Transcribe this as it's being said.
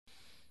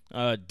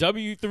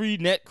W3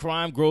 net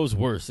crime grows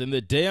worse, and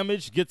the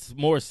damage gets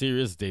more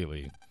serious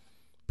daily.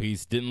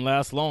 Peace didn't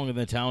last long in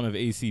the town of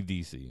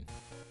ACDC.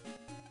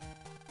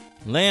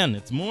 Lan,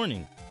 it's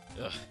morning.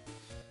 Ugh.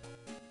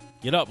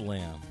 Get up,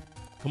 Lan.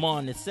 Come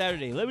on, it's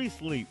Saturday. Let me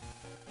sleep.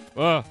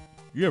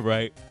 You're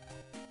right.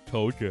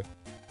 Told you.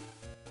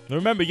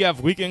 Remember, you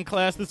have weekend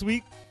class this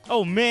week?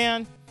 Oh,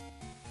 man.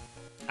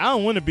 I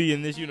don't want to be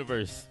in this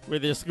universe where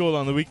there's school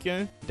on the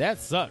weekend. That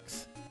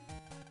sucks.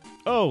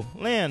 Oh,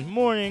 Lan,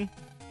 morning.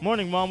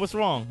 Morning, Mom. What's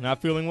wrong?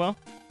 Not feeling well?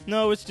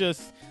 No, it's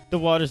just the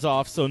water's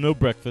off, so no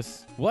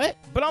breakfast. What?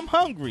 But I'm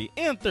hungry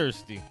and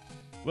thirsty.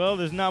 Well,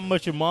 there's not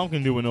much your mom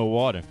can do with no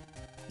water.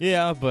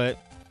 Yeah, but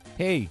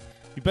hey,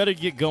 you better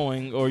get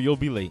going or you'll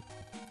be late.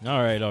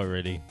 All right,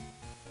 already.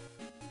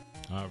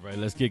 All right,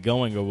 let's get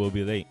going or we'll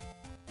be late.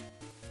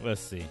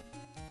 Let's see.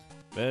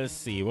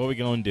 What are we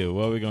going to do?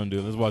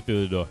 Let's walk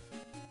through the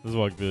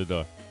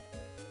door.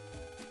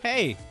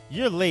 Hey,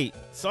 you're late.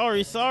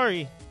 Sorry.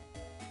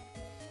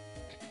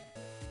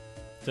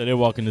 So they're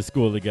walking to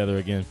school together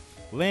again.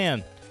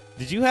 Lan,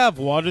 did you have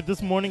water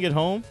this morning at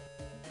home?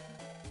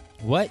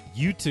 What?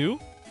 You too?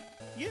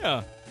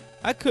 Yeah.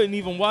 I couldn't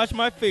even wash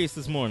my face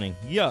this morning.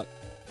 Yuck.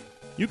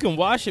 You can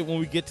wash it when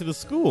we get to the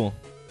school.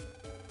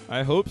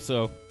 I hope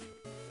so.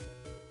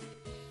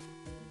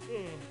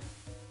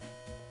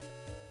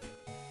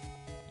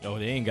 Oh,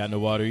 they ain't got no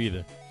water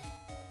either.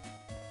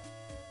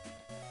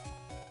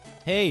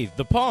 Hey,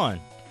 the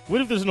pond. What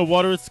if there's no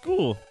water at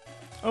school?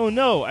 Oh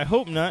no, I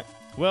hope not.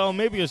 Well,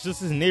 maybe it's just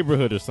his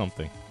neighborhood or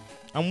something.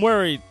 I'm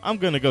worried. I'm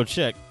gonna go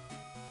check.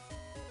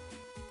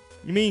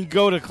 You mean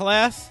go to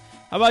class?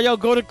 How about y'all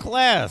go to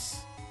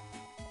class?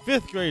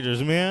 5th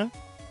graders, man.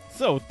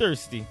 So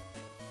thirsty.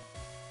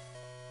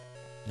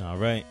 All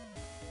right.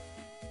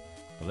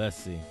 Well, let's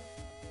see.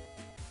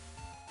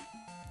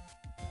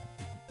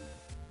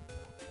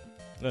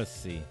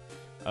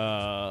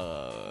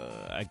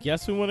 I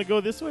guess we want to go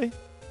this way?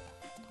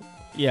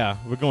 Yeah,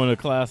 we're going to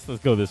class.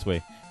 Let's go this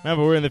way.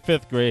 Remember, we're in the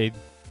 5th grade.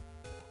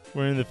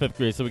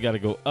 So we got to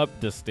go up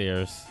the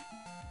stairs.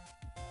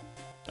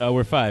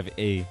 We're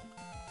 5A.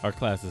 Our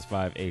class is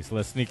 5A. So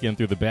let's sneak in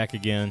through the back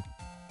again.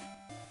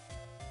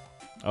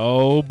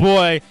 Oh,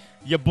 boy.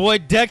 Your boy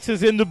Dex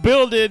is in the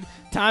building.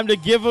 Time to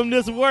give him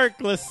this work.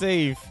 Let's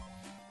save.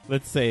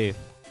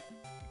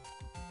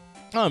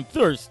 I'm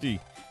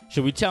thirsty.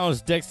 Should we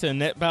challenge Dex to a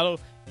net battle?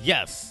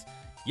 Yes.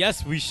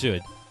 Yes, we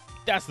should.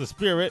 That's the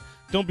spirit.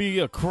 Don't be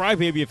a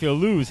crybaby if you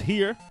lose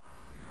here.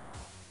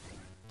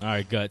 All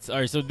right, Guts. All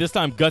right, so this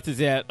time Guts is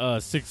at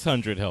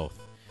 600 health.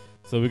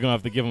 So we're going to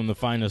have to give him the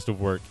finest of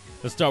work.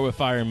 Let's start with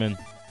Fireman.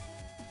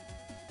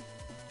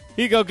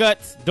 Here you go,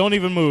 Guts. Don't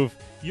even move.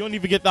 You don't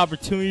even get the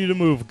opportunity to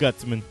move,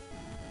 Gutsman.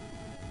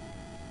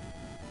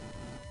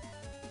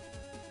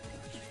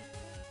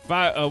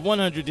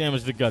 100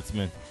 damage to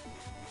Gutsman.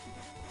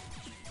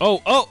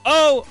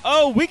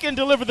 Oh, we can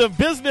deliver the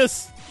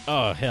business.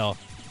 Oh, hell.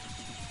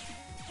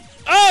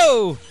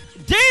 Oh,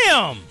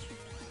 damn.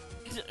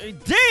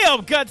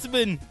 Damn,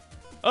 Gutsman.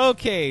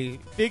 Okay,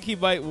 think he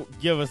might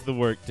give us the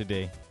work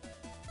today.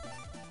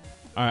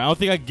 All right, I don't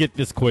think I can get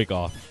this Quake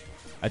off.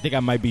 I think I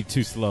might be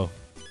too slow.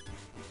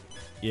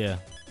 Yeah.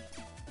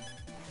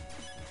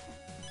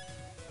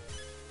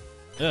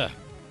 Ugh.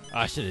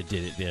 I should have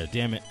did it there.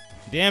 Damn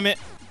it.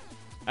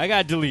 I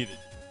got deleted.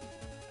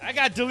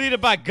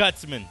 By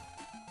Gutsman.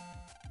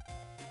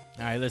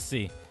 All right, let's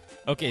see.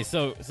 Okay,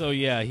 so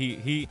yeah,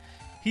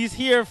 he's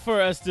here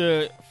for us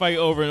to fight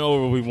over and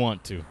over if we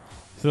want to.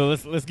 So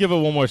let's give it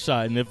one more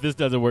shot, and if this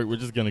doesn't work, we're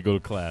just gonna go to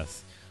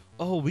class.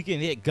 Oh, we can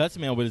hit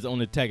Gutsman with his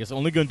own attack. It's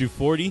only gonna do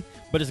 40,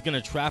 but it's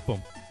gonna trap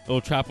him.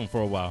 It'll trap him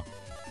for a while.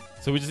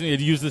 So we just need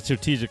to use it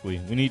strategically.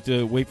 We need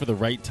to wait for the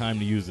right time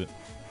to use it.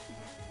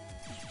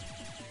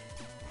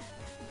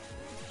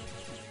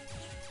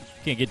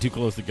 Can't get too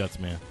close to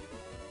Gutsman,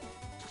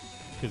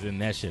 because then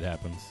that shit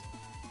happens.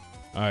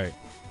 All right,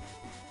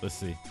 let's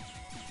see.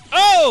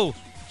 Oh,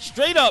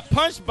 straight up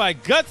punched by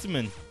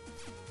Gutsman.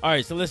 All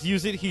right, so let's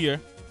use it here.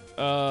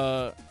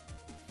 And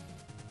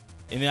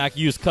then I can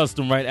use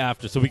custom right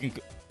after, so we can.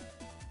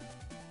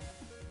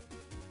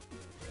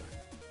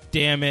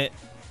 Damn it!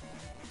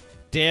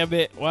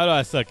 Why do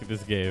I suck at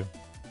this game?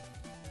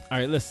 All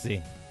right, let's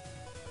see.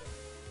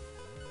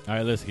 All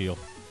right, let's heal.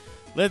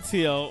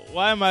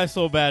 Why am I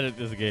so bad at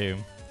this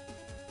game?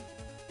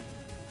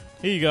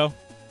 Here you go.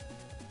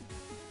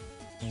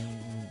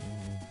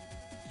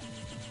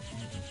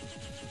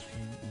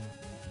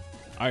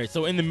 All right,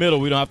 so in the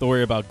middle, we don't have to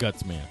worry about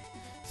Gutsman.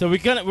 So we're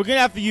gonna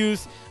have to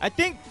use. I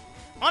think,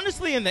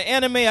 honestly, in the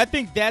anime, I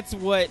think that's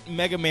what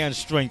Mega Man's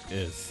strength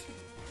is.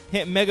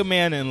 Hit Mega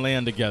Man and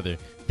Lan together.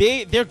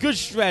 They're good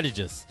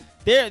strategists.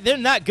 They're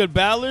not good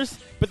battlers,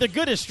 but they're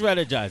good at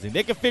strategizing.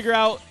 They can figure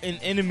out an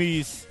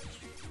enemy's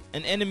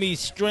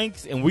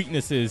strengths and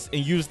weaknesses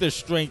and use their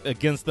strength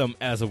against them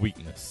as a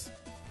weakness.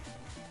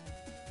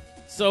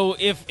 So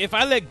if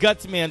I let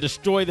Gutsman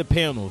destroy the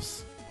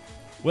panels,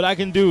 what I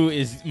can do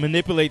is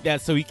manipulate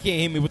that so he can't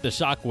hit me with the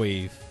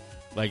shockwave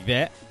like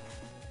that,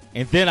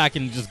 and then I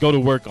can just go to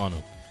work on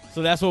him.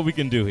 So that's what we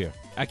can do here.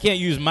 I can't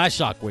use my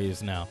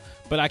shockwaves now,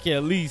 but I can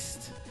at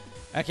least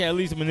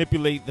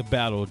manipulate the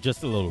battle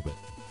just a little bit.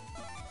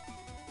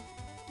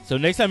 So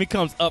next time he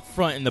comes up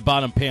front in the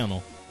bottom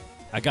panel,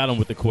 I got him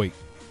with the quake.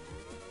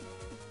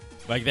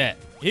 Like that.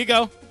 Here you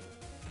go.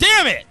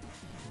 Damn it!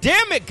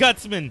 Damn it,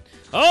 Gutsman!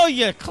 Oh,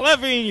 you're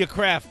clever and you're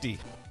crafty.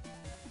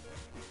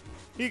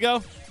 Here you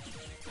go.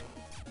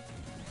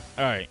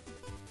 All right.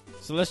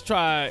 So let's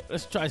try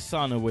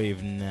Sauna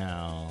Wave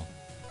now.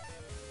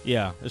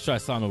 Yeah, let's try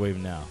Sauna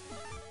Wave now.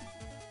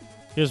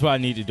 Here's what I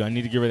need to do. I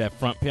need to get rid of that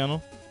front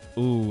panel.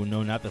 Ooh,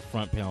 no, not the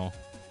front panel.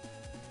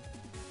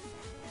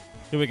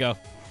 Here we go.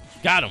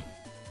 Got him.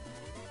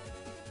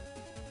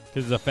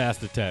 This is a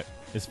fast attack.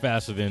 It's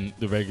faster than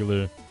the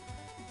regular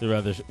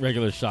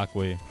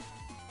shockwave.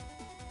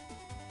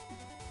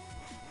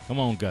 Come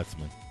on,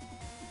 Gutsman.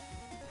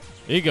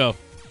 Here you go.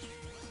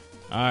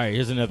 All right,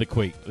 here's another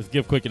Quake. Let's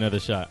give Quake another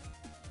shot.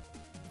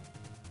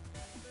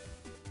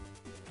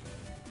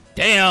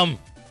 Damn!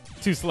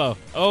 Too slow.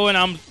 Oh,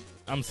 and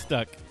I'm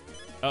stuck.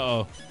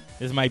 Uh-oh.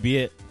 This might be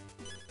it.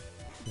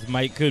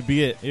 Could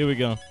be it. Here we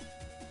go.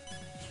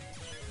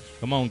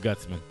 Come on,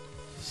 Gutsman.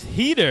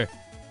 Heater.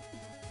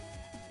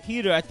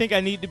 I think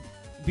I need to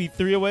be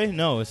 3 away.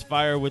 No, it's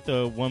fire with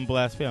the 1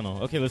 blast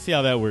panel. Okay, let's see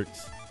how that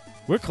works.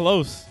 We're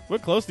close. We're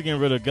close to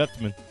getting rid of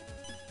Gutsman.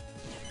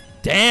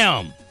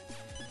 Damn!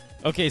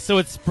 Okay, so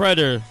it's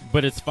spreader,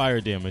 but it's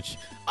fire damage.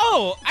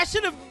 Oh, I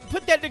should have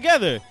put that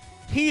together.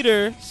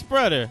 Heater,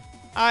 spreader.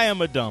 I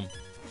am a dumb.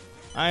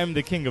 I am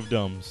the king of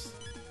dumbs.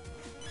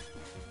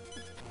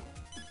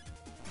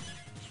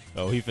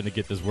 Oh, he finna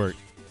get this work.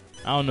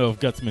 I don't know if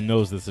Gutsman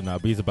knows this or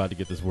not, but he's about to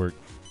get this work.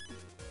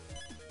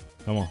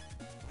 Come on.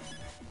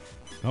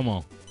 Come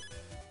on.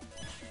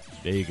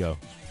 There you go.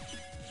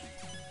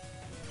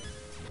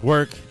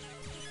 Work.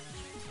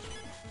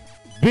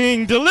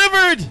 Being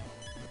delivered!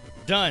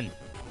 Done.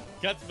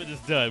 Gutsman is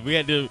done. We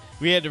had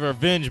to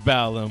revenge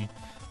battle him,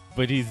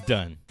 but he's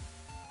done.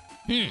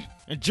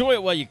 Enjoy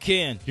it while you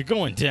can. You're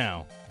going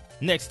down.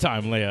 Next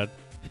time, lad.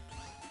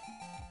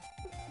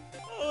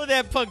 Oh,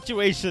 that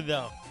punctuation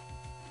though.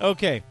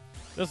 Okay.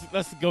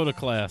 Let's go to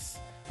class.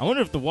 I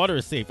wonder if the water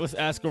is safe. Let's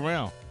ask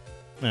around.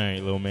 All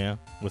right, little man.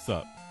 What's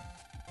up?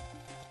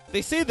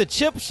 They say the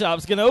chip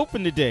shop's gonna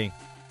open today,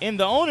 and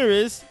the owner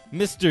is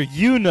Mr.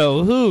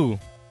 You-Know-Who.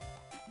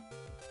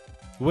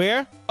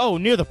 Where? Oh,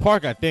 near the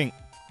park, I think.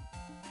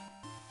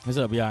 What's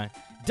up, y'all?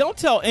 Don't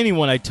tell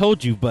anyone I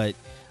told you, but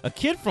a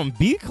kid from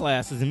B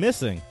class is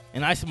missing,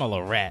 and I smell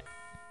a rat.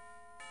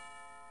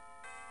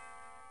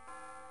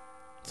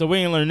 So we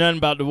ain't learned nothing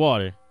about the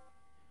water.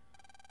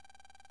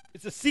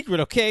 It's a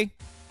secret, okay?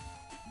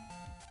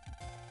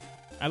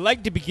 I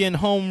like to begin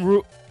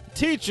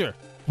Teacher,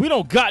 we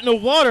don't got no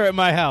water at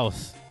my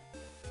house.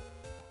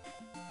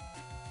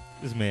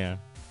 This man,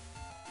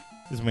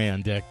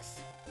 Dex.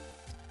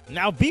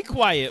 Now be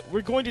quiet.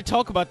 We're going to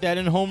talk about that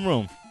in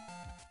homeroom.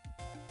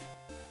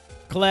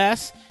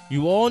 Class,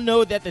 you all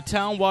know that the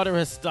town water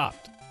has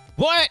stopped.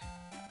 What?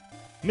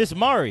 Miss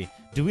Mari,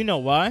 do we know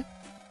why?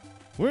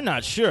 We're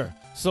not sure,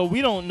 so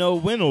we don't know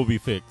when it will be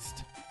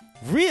fixed.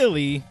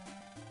 Really?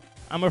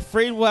 I'm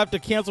afraid we'll have to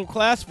cancel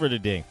class for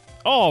today.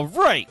 All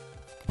right.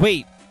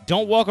 Wait,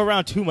 don't walk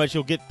around too much.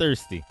 You'll get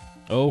thirsty.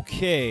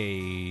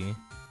 Okay.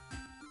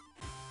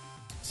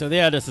 So they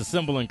had us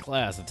assembling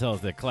class to tell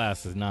us that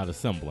class is not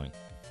assembling.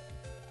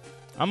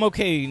 I'm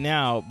okay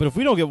now, but if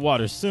we don't get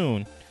water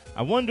soon,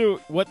 I wonder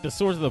what the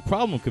source of the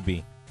problem could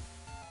be.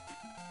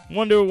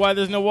 Wonder why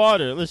there's no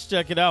water. Let's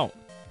check it out.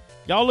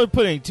 Y'all are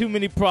putting too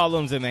many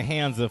problems in the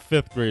hands of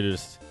 5th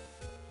graders.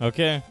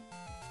 Okay?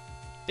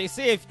 They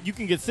say if you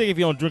can get sick if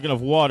you don't drink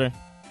enough water.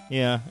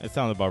 Yeah, it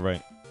sounds about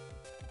right.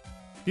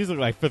 These look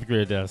like 5th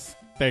grade desks.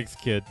 Thanks,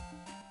 kid.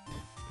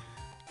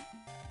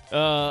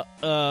 Well,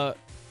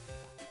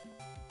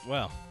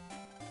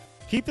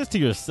 keep this to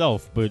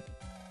yourself, but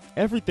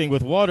everything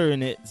with water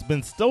in it's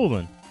been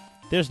stolen.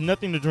 There's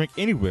nothing to drink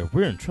anywhere.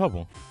 We're in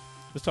trouble.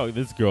 Let's talk to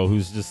this girl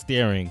who's just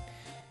staring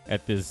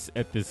at this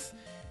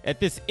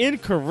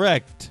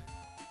incorrect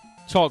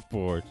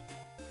chalkboard.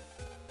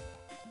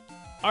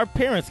 Our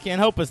parents can't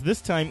help us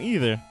this time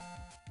either.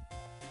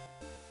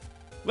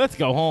 Let's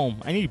go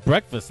home. I need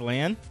breakfast,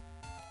 Lan.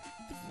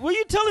 What are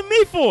you telling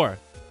me for?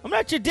 I'm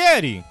not your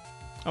daddy.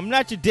 I'm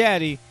not your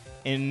daddy,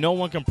 and no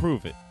one can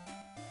prove it.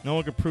 No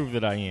one can prove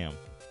that I am.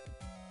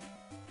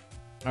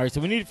 All right,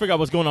 so we need to figure out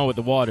what's going on with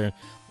the water.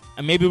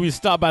 And maybe we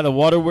stop by the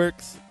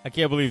waterworks. I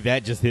can't believe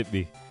that just hit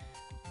me.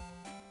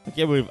 I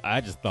can't believe I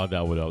just thought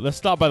that would help. Let's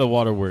stop by the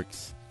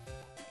waterworks,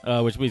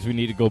 which means we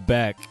need to go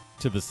back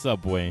to the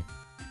subway.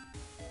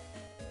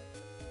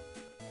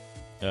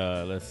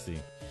 Let's see.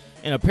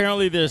 And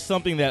apparently there's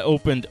something that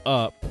opened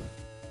up.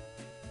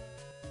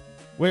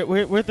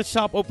 Where'd the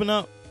shop open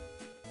up?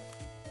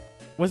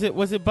 Was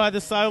it by the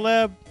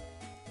Scilab?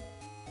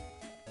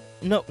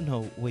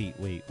 No,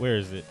 wait. Where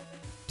is it?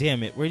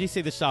 Damn it. Where did he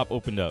say the shop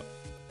opened up?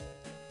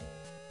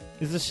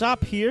 Is the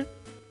shop here?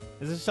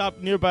 Is the shop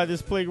nearby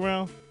this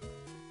playground?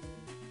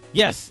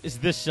 Yes, it's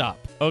this shop.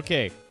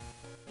 Okay.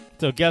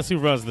 So guess who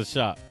runs the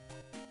shop?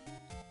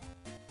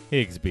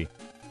 Higsby.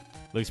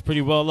 Looks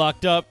pretty well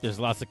locked up. There's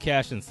lots of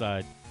cash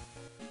inside.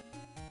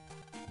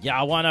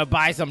 Y'all want to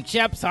buy some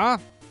chips, huh?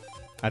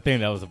 I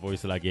think that was the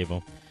voice that I gave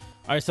him.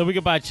 All right, so we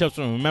can buy chips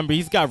from him. Remember,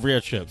 he's got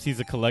rare chips. He's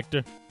a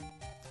collector.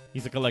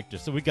 He's a collector.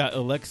 So we got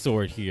Elect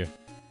Sword here.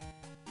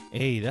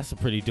 Hey, that's a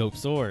pretty dope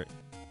sword.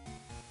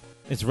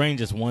 Its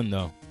range is 1,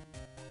 though.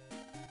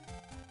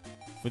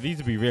 For these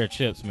to be rare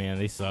chips, man,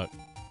 they suck.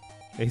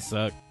 They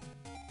suck.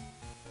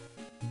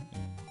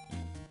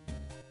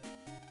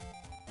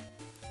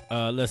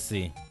 Let's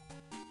see.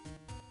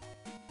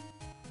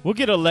 We'll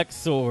get Elect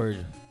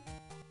Sword.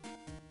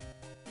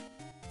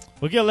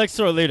 We'll get Elect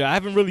Sword later. I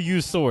haven't really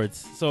used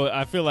swords, so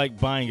I feel like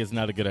buying is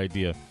not a good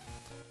idea.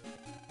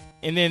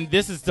 And then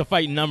this is to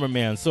fight Number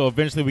Man, so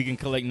eventually we can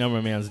collect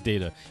Number Man's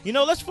data. You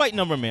know, let's fight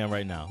Number Man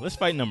right now. Let's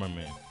fight Number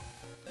Man.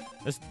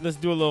 Let's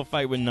do a little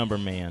fight with Number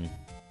Man.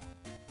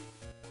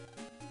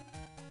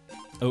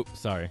 Oh,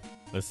 sorry.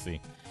 Let's see.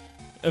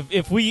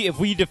 If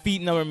we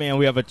defeat Number Man,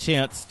 we have a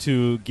chance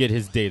to get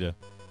his data,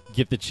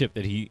 get the chip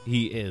that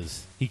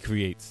he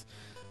creates.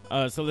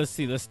 So let's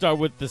see. Let's start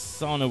with the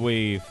Sauna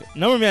Wave.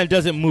 Number Man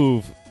doesn't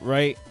move,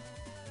 right?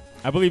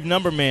 I believe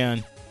Number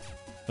Man.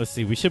 Let's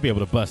see. We should be able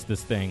to bust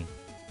this thing.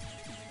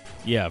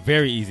 Yeah,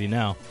 very easy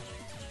now.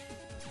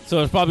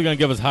 So it's probably going to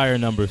give us higher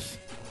numbers.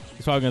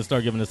 It's probably going to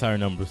start giving us higher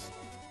numbers.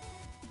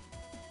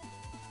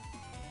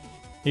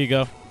 Here you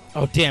go.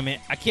 Oh, damn it.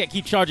 I can't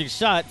keep charging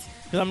shots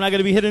because I'm not going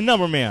to be hitting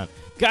Number Man.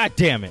 God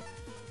damn it.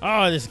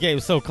 Oh, this game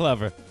is so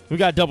clever. We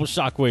got double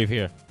shockwave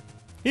here.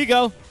 Here you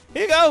go.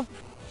 Here you go.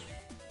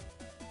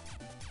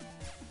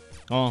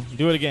 Oh,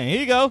 do it again. Here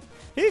you go.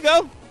 Here you go.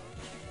 All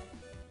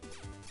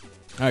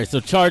right, so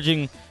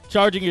charging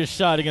your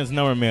shot against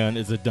Number Man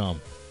is a dumb.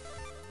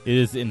 It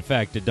is, in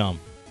fact, a dumb.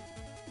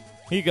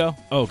 Here you go.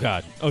 Oh,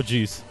 God. Oh,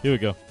 jeez. Here we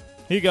go.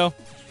 Here you go.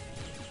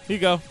 Here you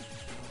go.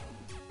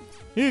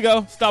 Here you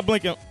go. Stop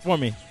blinking for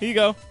me. Here you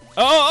go.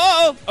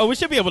 Oh, we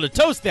should be able to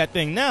toast that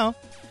thing now.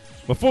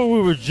 Before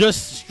we were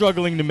just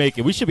struggling to make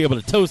it. We should be able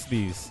to toast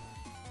these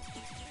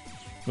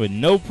with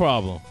no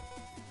problem.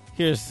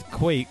 Here's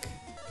Quake.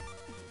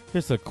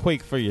 Here's a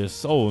Quake for your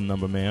soul,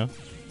 Number Man.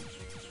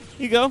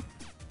 Here you go.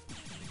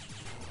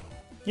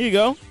 Here you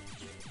go.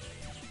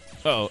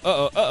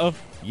 Uh-oh.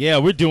 Yeah,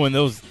 we're doing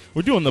those.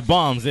 We're doing the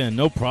bombs in.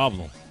 No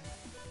problem.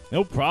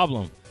 No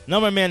problem.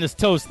 Number Man is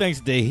toast thanks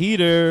to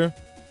Heater.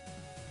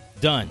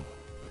 Done.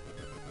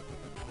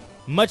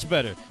 Much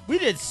better. We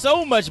did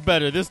so much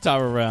better this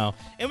time around.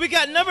 And we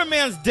got Number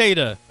Man's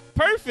data.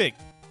 Perfect.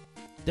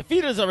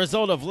 Defeat is a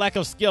result of lack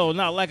of skill,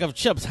 not lack of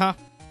chips, huh?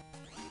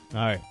 All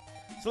right.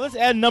 So let's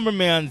add Number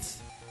Man's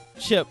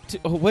chip to,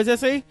 what does that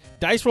say?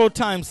 Dice roll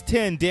times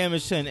 10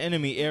 damage to an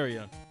enemy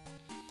area.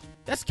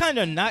 That's kind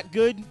of not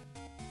good.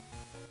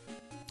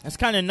 That's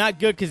kind of not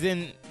good because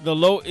in the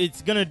low,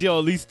 it's going to deal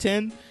at least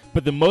 10,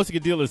 but the most it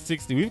can deal is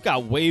 60. We've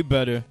got way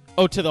better.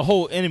 Oh, to the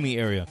whole enemy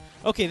area.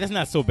 Okay, that's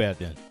not so bad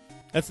then.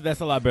 That's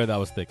a lot better than I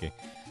was thinking.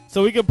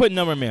 So we can put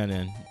Number Man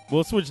in.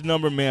 We'll switch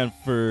Number Man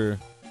for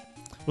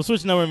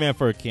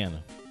a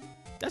cannon.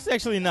 That's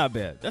actually not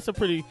bad. That's a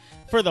pretty,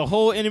 for the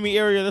whole enemy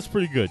area, that's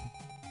pretty good.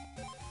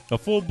 A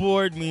full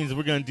board means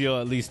we're going to deal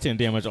at least 10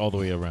 damage all the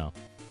way around.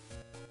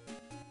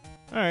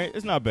 All right,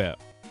 it's not bad.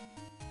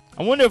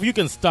 I wonder if you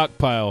can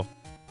stockpile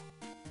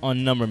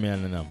on Number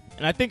Man and them.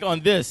 And I think on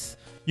this,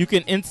 you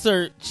can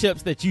insert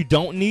chips that you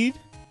don't need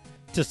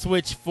to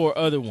switch for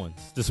other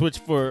ones, to switch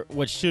for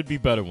what should be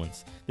better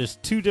ones. There's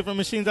 2 different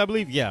machines, I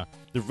believe. Yeah,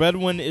 the red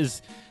one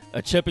is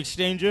a chip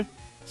exchanger.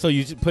 So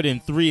you put in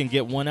 3 and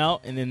get 1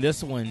 out. And then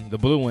this one, the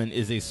blue one,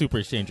 is a super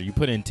exchanger. You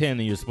put in 10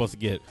 and you're supposed to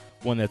get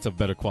one that's of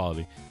better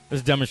quality.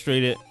 Let's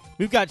demonstrate it.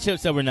 We've got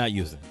chips that we're not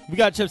using. We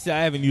got chips that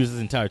I haven't used this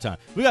entire time.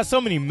 We got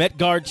so many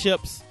MetGuard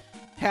chips.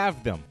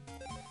 Have them.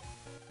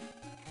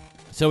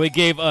 So it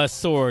gave us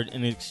sword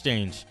in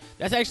exchange.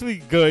 That's actually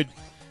good.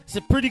 It's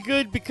pretty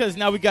good because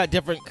now we got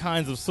different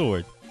kinds of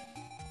sword.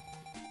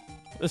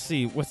 Let's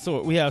see. What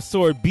sword? We have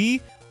sword B.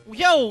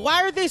 Yo,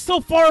 why are they so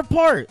far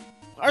apart?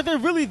 Are there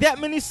really that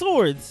many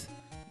swords?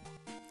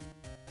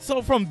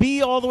 So from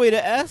B all the way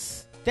to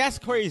S? That's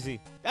crazy.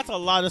 That's a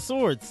lot of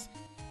swords.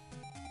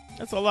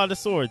 That's a lot of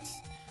swords.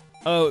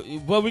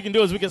 What we can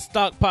do is we can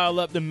stockpile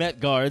up the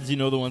Met Guards, you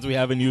know, the ones we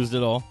haven't used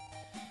at all.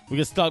 We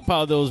can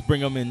stockpile those,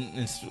 bring them in,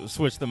 and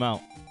switch them out.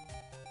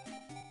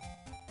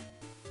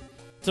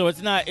 So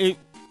it's not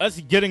us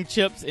getting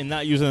chips and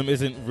not using them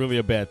isn't really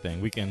a bad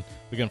thing. We can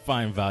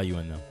find value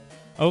in them.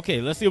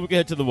 Okay, let's see if we can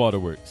head to the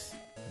waterworks.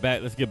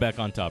 Let's get back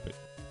on topic.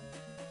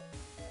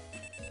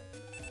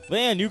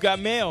 Lan, you got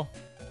mail.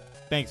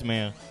 Thanks,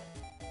 man.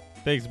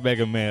 Thanks,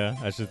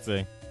 MegaMan, I should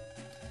say.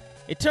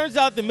 It turns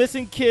out the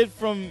missing kid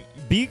from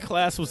B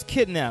class was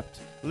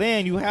kidnapped.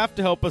 Lan, you have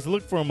to help us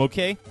look for him,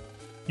 okay?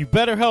 You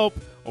better help,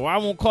 or I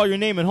won't call your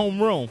name in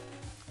homeroom.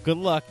 Good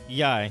luck,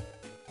 Yai.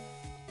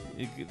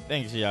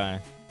 Thanks, Yai.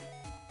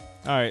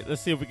 All right,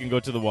 let's see if we can go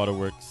to the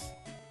waterworks.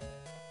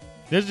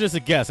 This is just a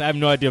guess. I have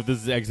no idea if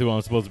this is actually what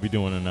I'm supposed to be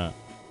doing or not.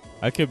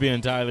 I could be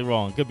entirely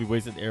wrong. Could be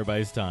wasting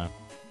everybody's time.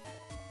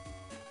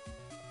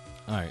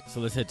 All right, so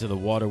let's head to the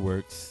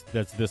waterworks.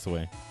 That's this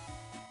way.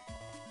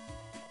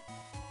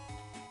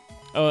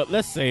 Oh,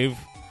 let's save.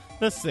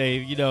 Let's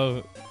save. You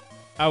know,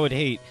 I would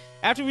hate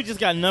after we just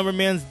got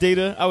Numberman's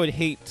data. I would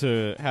hate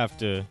to have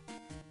to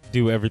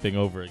do everything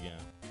over again.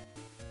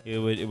 It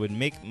would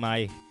make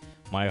my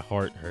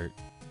heart hurt.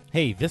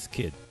 Hey, this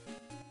kid.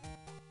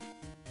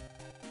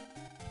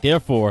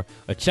 Therefore,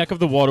 a check of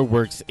the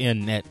waterworks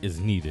and net is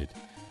needed.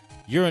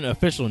 You're an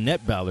official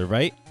net battler,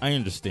 right? I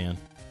understand.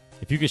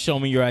 If you could show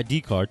me your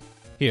ID card.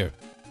 Here.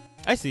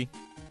 I see.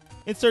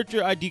 Insert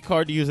your ID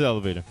card to use the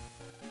elevator.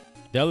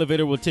 The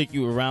elevator will take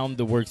you around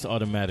the works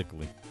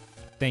automatically.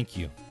 Thank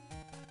you.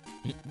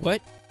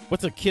 What?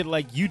 What's a kid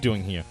like you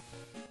doing here?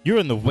 You're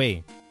in the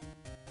way.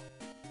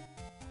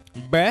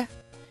 Bruh,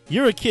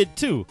 you're a kid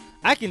too.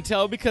 I can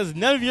tell because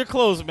none of your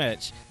clothes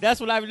match. That's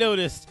what I've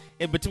noticed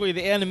in between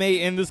the anime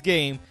and this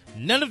game.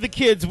 None of the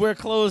kids wear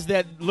clothes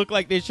that look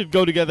like they should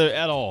go together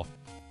at all.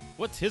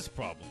 What's his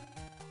problem?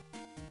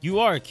 You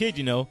are a kid,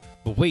 you know.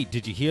 But wait,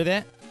 did you hear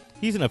that?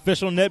 He's an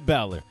official net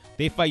battler.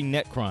 They fight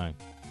net crime.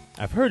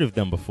 I've heard of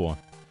them before.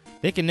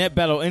 They can net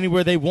battle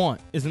anywhere they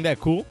want. Isn't that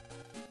cool?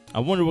 I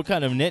wonder what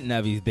kind of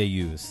NetNavis they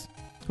use.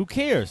 Who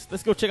cares?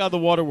 Let's go check out the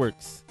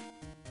waterworks.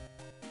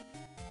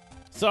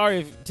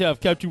 Sorry to have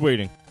kept you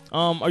waiting.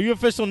 Are you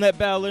official net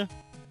battler?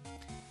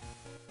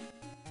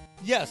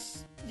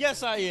 Yes.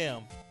 Yes, I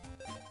am.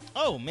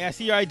 Oh, may I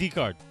see your ID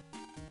card?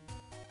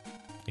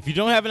 If you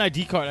don't have an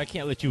ID card, I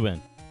can't let you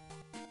in.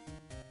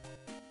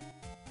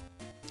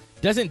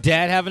 Doesn't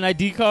Dad have an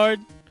ID card?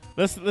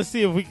 Let's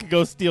see if we can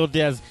go steal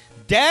Dad's.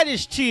 Dad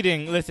is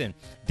cheating. Listen,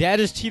 Dad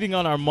is cheating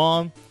on our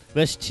mom.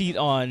 Let's cheat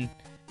on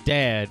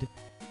Dad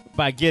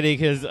by getting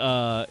his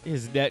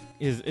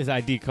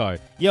ID card.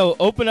 Yo,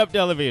 open up the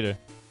elevator.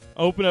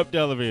 Open up the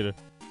elevator.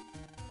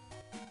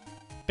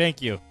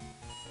 Thank you.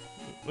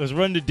 Let's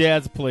run to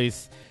Dad's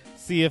place.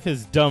 See if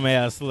his dumb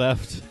ass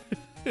left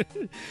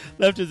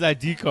his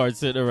ID card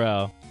sitting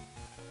around.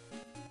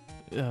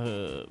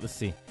 Let's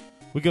see.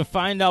 We can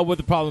find out what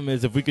the problem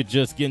is if we could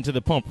just get into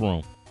the pump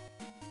room.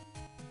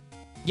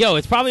 Yo,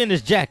 it's probably in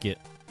this jacket.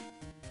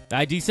 The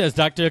ID says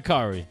Dr.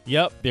 Hikari.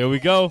 Yep, there we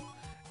go.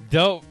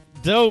 Dope.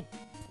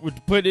 We're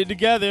putting it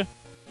together.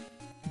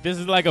 This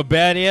is like a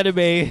bad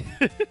anime.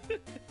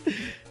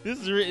 This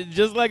is written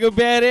just like a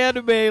bad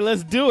anime.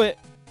 Let's do it.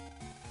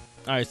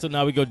 All right, so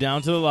now we go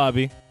down to the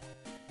lobby,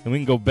 and we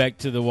can go back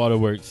to the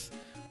waterworks.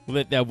 We'll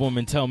let that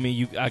woman tell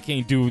me I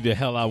can't do what the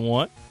hell I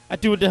want. I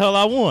do what the hell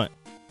I want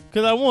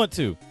because I want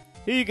to.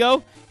 Here you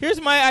go. Here's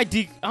my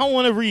ID. I don't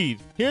want to read.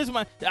 I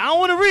don't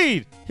want to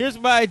read. Here's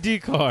my ID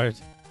card.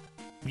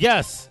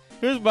 Yes.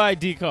 Here's my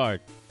ID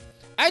card.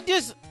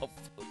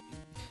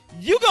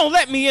 You gonna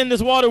let me in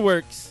this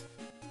waterworks?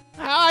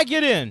 How I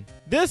get in?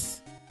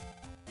 This?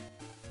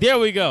 There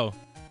we go.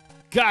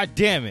 God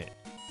damn it.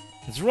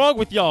 What's wrong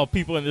with y'all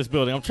people in this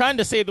building? I'm trying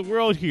to save the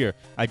world here.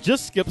 I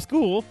just skipped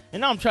school,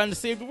 and now I'm trying to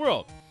save the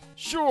world.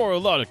 Sure, a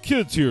lot of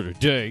kids here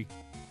today.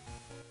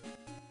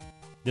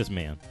 This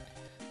man.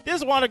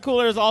 This water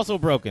cooler is also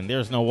broken.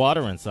 There's no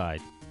water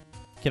inside.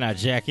 Can I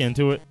jack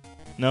into it?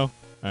 No? All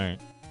right.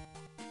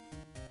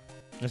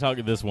 Let's talk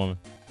to this woman.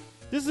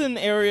 This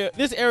area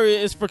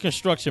is for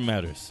construction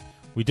matters.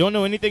 We don't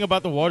know anything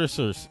about the water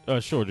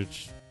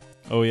shortage.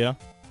 Oh, yeah?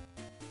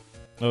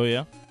 Oh,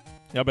 yeah?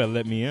 Y'all better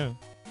let me in.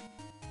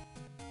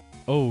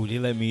 Oh, they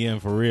let me in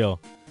for real.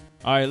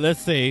 All right, let's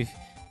save,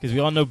 because we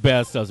all know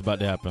bad stuff's about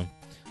to happen.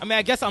 I mean,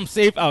 I guess I'm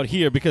safe out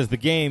here because the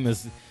game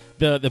is...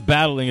 The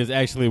battling is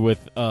actually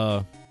with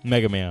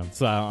Mega Man,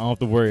 so I don't have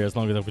to worry as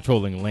long as I'm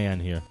controlling Lan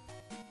here.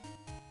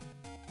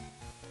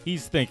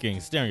 He's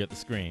thinking, staring at the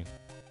screen.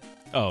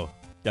 Oh,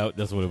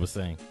 that's what it was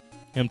saying.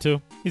 Him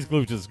too? He's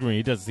glued to the screen.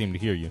 He doesn't seem to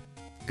hear you.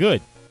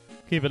 Good.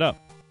 Keep it up.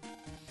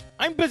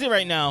 I'm busy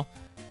right now.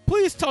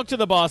 Please talk to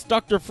the boss,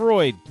 Dr.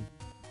 Freud.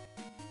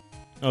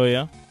 Oh,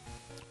 yeah?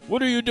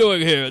 What are you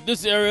doing here?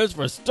 This area is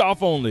for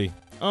staff only.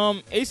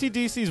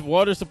 AC/DC's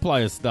water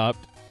supply is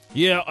stopped.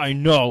 Yeah, I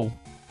know.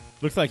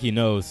 Looks like he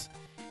knows.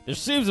 There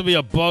seems to be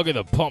a bug in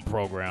the pump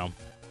program.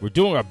 We're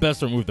doing our best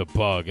to remove the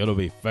bug. It'll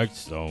be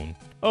fixed soon.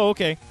 Oh,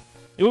 okay.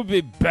 It would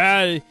be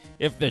bad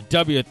if the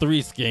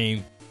W3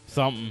 scheme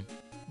something.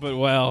 But,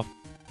 well,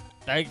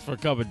 thanks for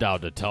coming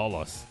down to tell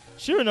us.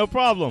 Sure, no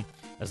problem.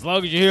 As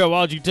long as you're here,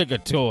 why don't you take a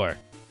tour?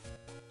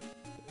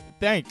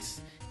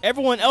 Thanks.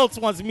 Everyone else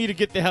wants me to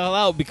get the hell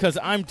out because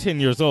I'm 10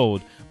 years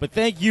old. But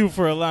thank you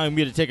for allowing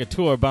me to take a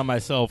tour by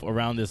myself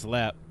around this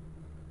lab.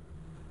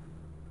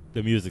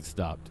 The music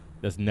stopped.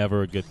 That's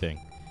never a good thing.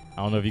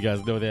 I don't know if you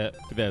guys know that,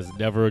 but that's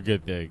never a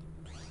good thing.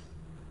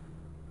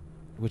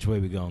 Which way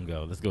we gonna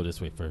go? Let's go this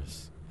way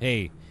first.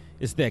 Hey,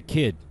 it's that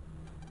kid.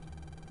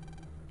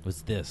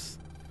 What's this?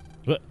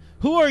 What?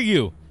 Who are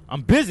you?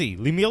 I'm busy.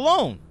 Leave me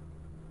alone.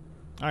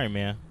 All right,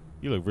 man.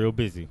 You look real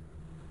busy.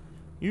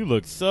 You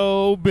look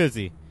so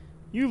busy.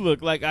 You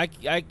look like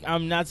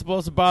I'm not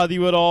supposed to bother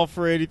you at all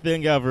for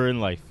anything ever in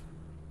life.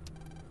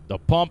 The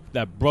pump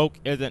that broke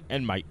isn't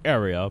in my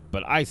area,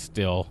 but I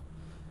still...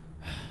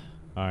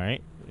 All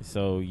right,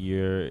 so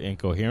you're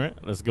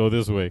incoherent. Let's go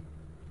this way.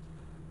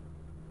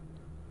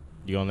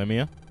 You gonna let me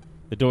in?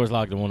 The door's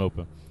locked and won't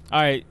open. All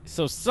right,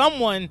 so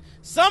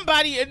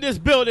somebody in this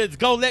building is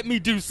gonna let me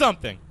do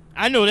something.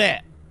 I know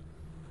that.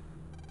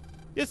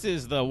 This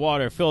is the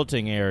water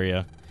filtering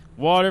area.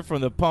 Water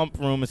from the pump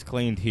room is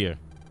cleaned here.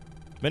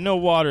 But no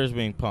water is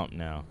being pumped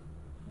now.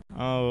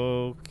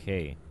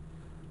 Okay.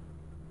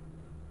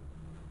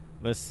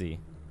 Let's see.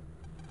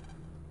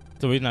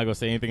 So he's not gonna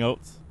say anything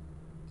else?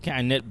 Can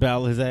I net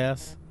battle his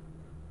ass?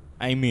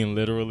 I ain't mean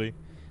literally.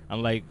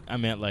 I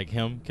meant like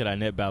him. Could I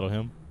net battle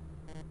him?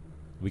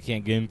 We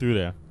can't get him through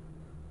there.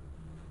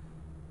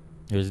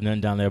 There's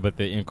none down there but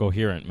the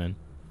incoherent man.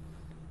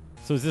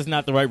 So is this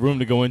not the right room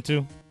to go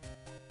into?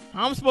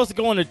 I'm supposed to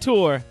go on a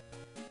tour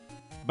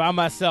by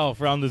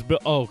myself around this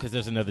building. Oh, because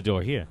there's another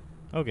door here.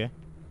 Okay.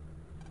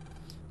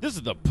 This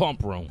is the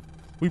pump room.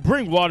 We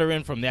bring water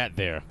in from that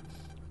there.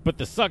 But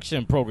the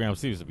suction program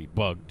seems to be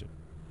bugged.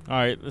 All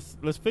right,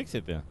 let's fix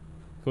it then.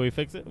 Can we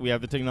fix it? We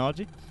have the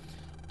technology.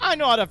 I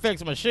know how to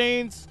fix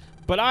machines,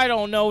 but I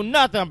don't know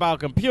nothing about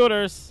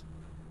computers.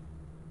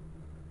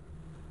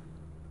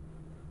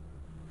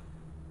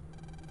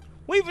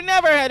 We've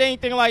never had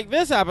anything like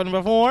this happen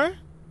before.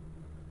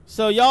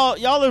 So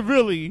y'all are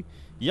really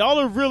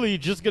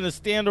just gonna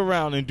stand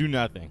around and do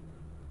nothing.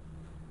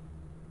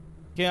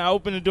 Can I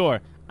open the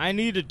door? I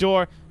need a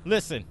door.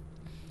 Listen,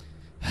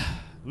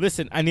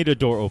 I need a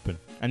door open.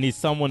 I need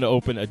someone to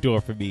open a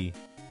door for me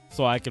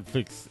so I can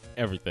fix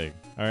everything.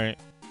 All right?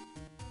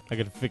 I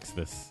can fix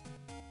this.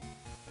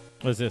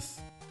 What is this?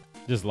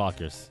 Just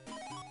lockers.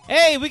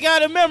 Hey, we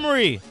got a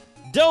memory.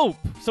 Dope.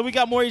 So we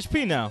got more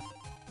HP now.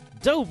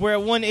 Dope, we're at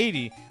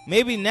 180.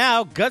 Maybe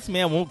now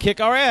Gutsman won't kick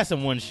our ass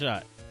in one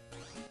shot.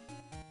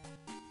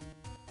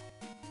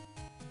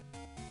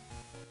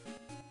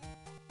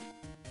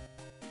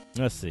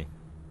 Let's see.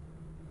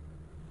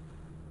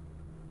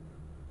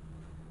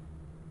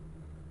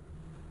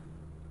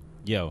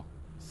 Yo,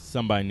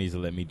 somebody needs to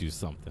let me do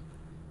something.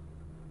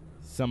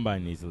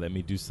 Somebody needs to let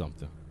me do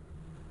something.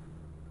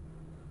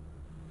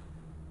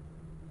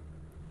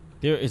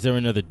 Is there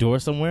another door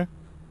somewhere?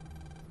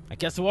 I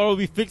guess the water will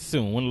be fixed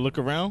soon. Want to look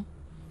around?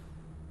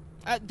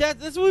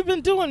 That's what we've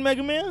been doing,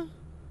 Mega Man.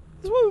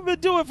 That's what we've been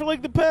doing for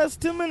like the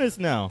past 10 minutes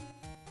now.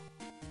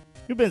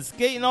 We've been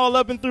skating all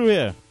up and through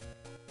here.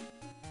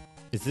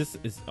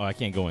 Oh, I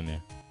can't go in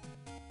there.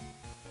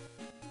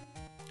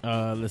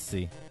 Let's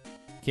see.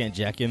 Can't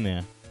jack in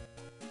there.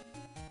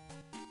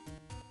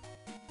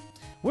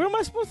 Where am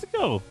I supposed to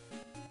go?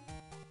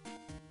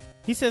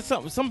 He said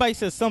somebody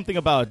said something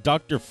about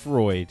Dr.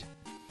 Freud.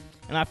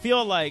 And I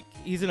feel like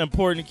he's an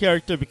important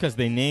character because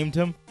they named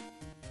him.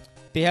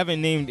 They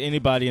haven't named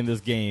anybody in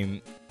this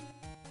game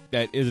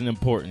that isn't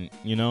important,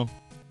 you know?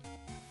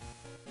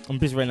 I'm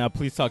busy right now.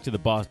 Please talk to the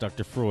boss,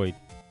 Dr. Freud.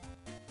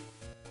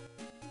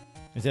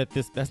 Is that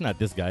this? That's not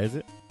this guy, is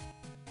it?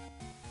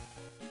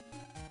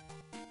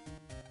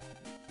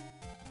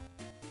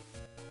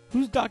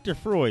 Who's Dr.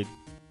 Freud?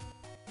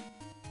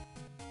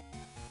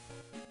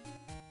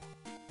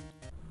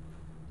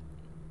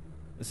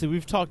 See,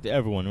 we've talked to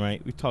everyone,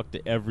 right? We've talked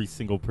to every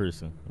single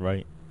person,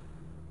 right?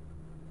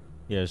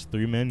 Yeah, there's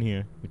 3 men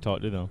here. We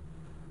talked to them.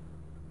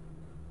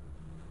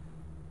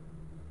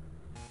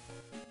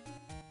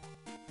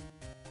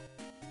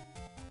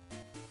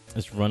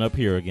 Let's run up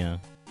here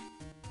again.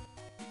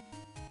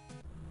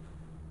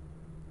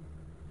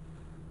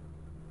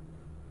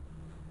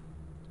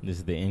 This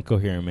is the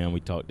incoherent man.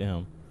 We talked to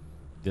him.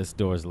 This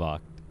door is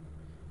locked.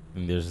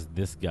 And there's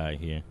this guy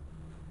here.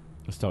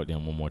 Let's talk to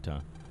him one more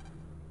time.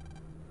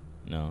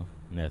 No,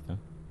 nothing.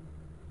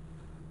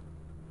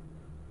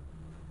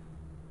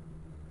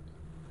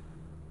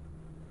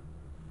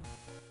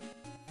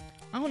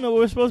 I don't know what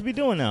we're supposed to be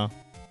doing now.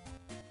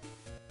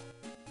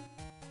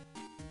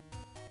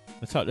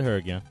 Let's talk to her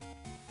again.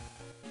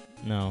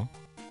 No.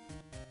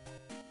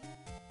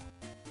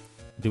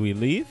 Do we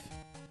leave?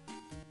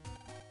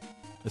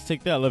 Let's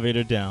take the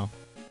elevator down.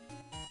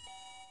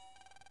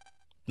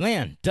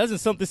 Lan, doesn't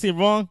something seem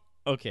wrong?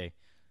 Okay.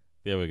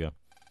 There we go.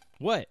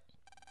 What?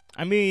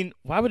 I mean,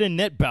 why would a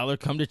net battler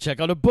come to check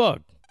out a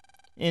bug?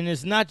 And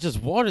it's not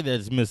just water that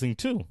is missing,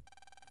 too.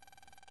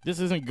 This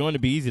isn't going to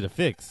be easy to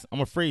fix. I'm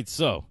afraid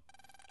so.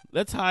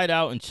 Let's hide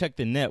out and check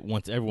the net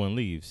once everyone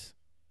leaves.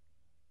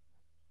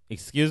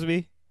 Excuse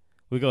me?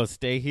 We're going to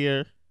stay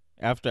here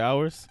after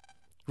hours?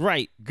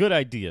 Right, good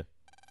idea.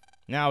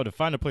 Now to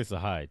find a place to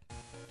hide.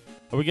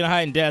 Are we going to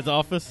hide in Dad's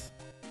office?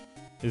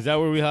 Is that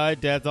where we hide?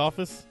 Dad's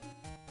office?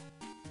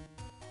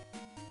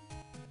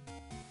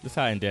 Let's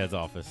hide in Dad's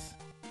office.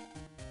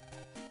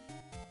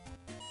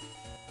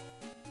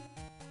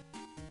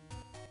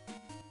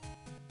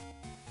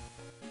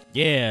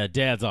 Yeah,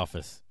 Dad's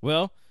office.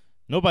 Well,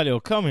 nobody will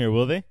come here,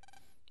 will they?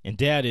 And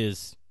Dad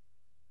is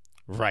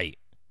right.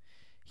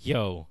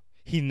 Yo,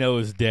 he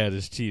knows Dad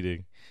is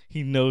cheating.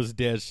 He knows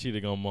Dad's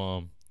cheating on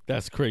Mom.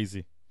 That's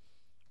crazy.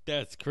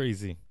 That's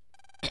crazy.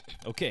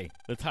 Okay,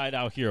 let's hide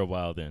out here a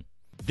while then.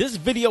 This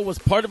video was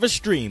part of a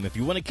stream. If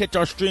you want to catch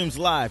our streams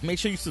live, make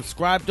sure you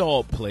subscribe to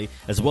AltPlay,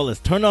 as well as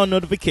turn on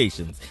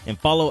notifications and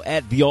follow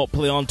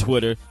 @TheAltPlay on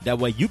Twitter. That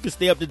way you can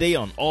stay up to date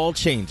on all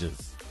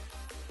changes.